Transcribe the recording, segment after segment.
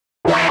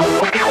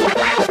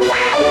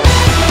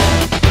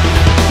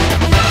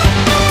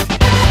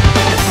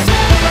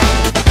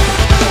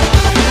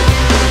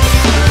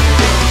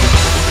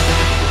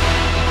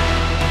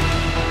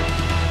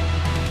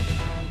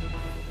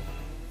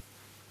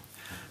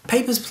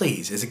Papers,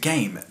 Please is a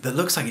game that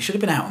looks like it should have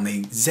been out on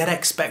the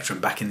ZX Spectrum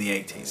back in the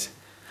 80s.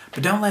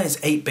 But don't let its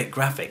 8-bit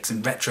graphics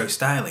and retro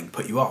styling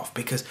put you off,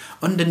 because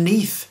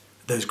underneath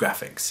those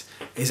graphics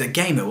is a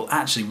game that will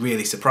actually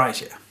really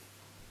surprise you.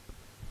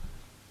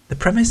 The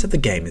premise of the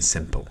game is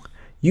simple.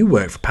 You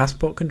work for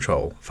Passport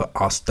Control for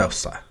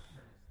Ostosa,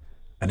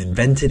 an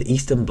invented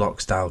Eastern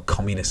Bloc-style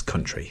communist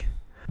country.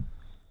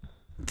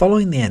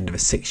 Following the end of a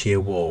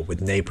 6-year war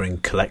with neighbouring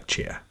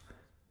Kolechia,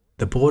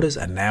 the borders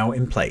are now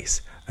in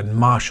place and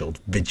marshalled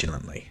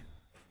vigilantly.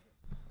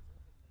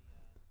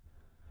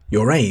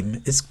 Your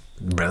aim is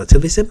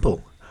relatively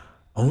simple.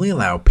 Only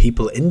allow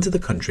people into the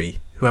country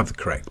who have the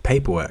correct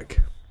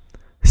paperwork.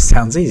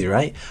 Sounds easy,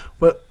 right?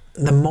 Well,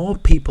 the more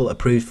people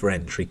approved for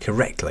entry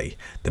correctly,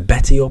 the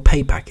better your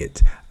pay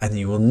packet, and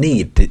you will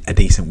need a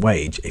decent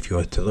wage if you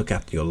are to look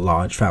after your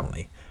large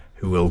family,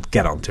 who we'll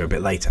get onto a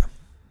bit later.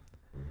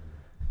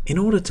 In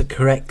order to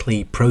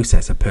correctly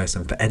process a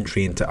person for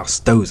entry into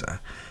Ostosa,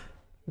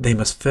 they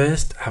must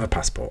first have a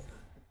passport.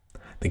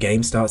 The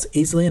game starts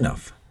easily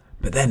enough,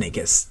 but then it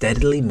gets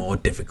steadily more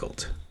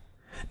difficult.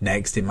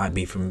 Next, it might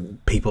be from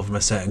people from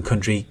a certain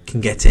country can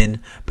get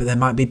in, but there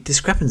might be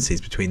discrepancies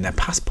between their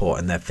passport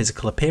and their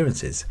physical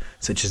appearances,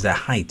 such as their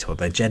height or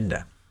their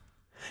gender.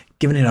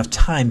 Given enough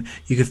time,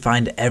 you could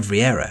find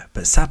every error,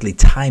 but sadly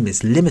time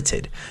is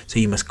limited, so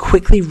you must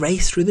quickly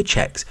race through the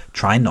checks,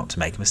 trying not to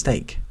make a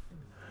mistake.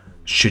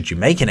 Should you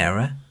make an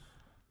error,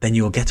 then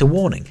you will get a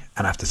warning,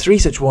 and after 3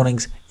 such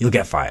warnings, you'll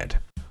get fired.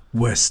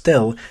 Worse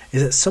still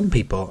is that some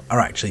people are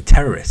actually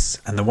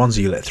terrorists, and the ones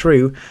you let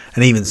through,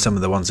 and even some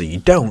of the ones that you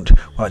don't,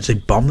 will actually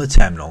bomb the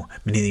terminal,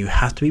 meaning that you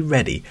have to be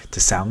ready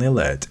to sound the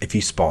alert if you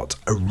spot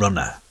a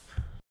runner.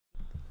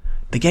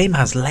 The game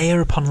has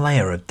layer upon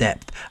layer of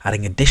depth,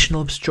 adding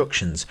additional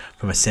obstructions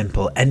from a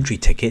simple entry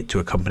ticket to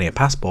accompany a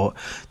passport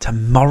to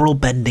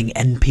moral-bending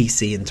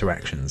NPC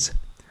interactions.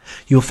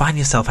 You'll find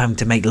yourself having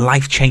to make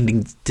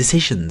life-changing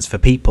decisions for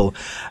people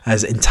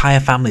as entire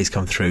families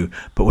come through,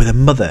 but with a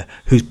mother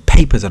whose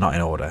papers are not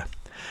in order.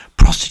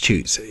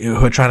 Prostitutes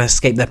who are trying to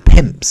escape their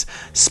pimps,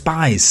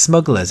 spies,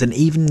 smugglers, and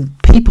even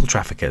people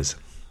traffickers.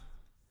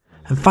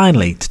 And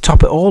finally, to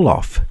top it all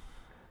off,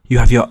 you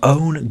have your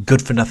own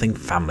good-for-nothing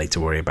family to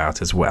worry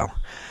about as well.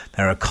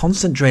 They're a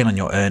constant drain on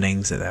your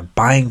earnings, they're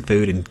buying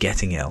food and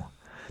getting ill.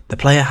 The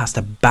player has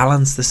to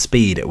balance the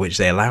speed at which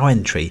they allow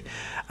entry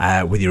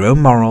with your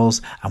own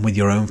morals and with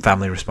your own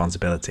family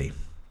responsibility.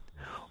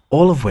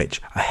 All of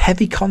which are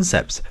heavy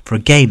concepts for a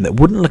game that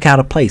wouldn't look out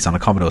of place on a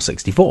Commodore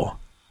 64.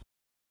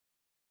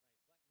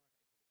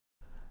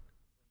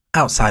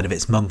 Outside of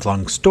its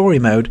month-long story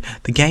mode,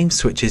 the game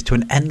switches to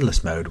an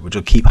endless mode which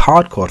will keep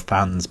hardcore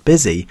fans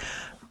busy,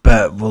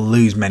 but will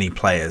lose many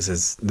players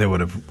as they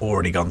would have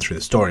already gone through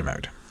the story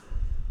mode.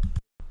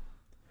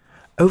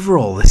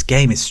 Overall, this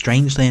game is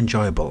strangely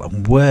enjoyable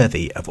and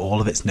worthy of all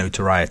of its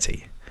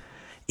notoriety.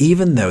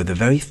 Even though the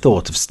very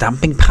thought of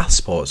stamping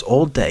passports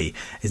all day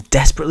is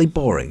desperately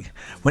boring,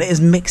 when it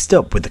is mixed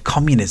up with the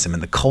communism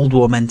and the Cold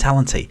War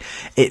mentality,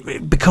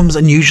 it becomes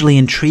unusually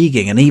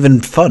intriguing and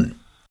even fun.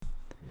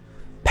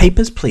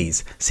 Papers,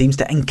 Please seems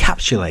to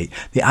encapsulate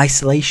the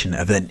isolation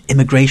of an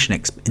immigration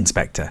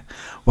inspector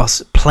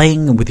whilst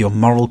playing with your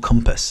moral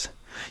compass.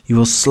 You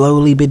will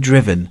slowly be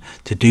driven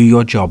to do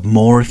your job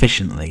more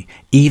efficiently,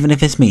 even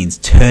if this means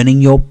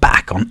turning your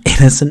back on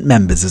innocent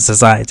members of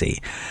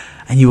society.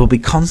 And you will be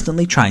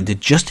constantly trying to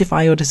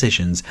justify your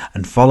decisions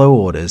and follow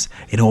orders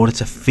in order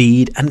to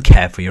feed and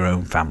care for your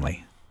own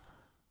family.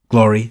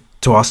 Glory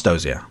to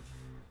Ostosa.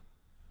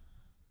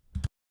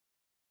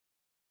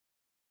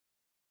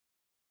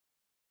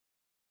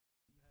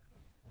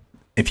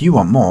 If you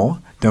want more,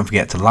 don't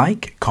forget to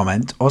like,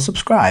 comment or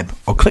subscribe,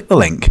 or click the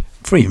link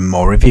for even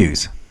more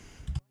reviews.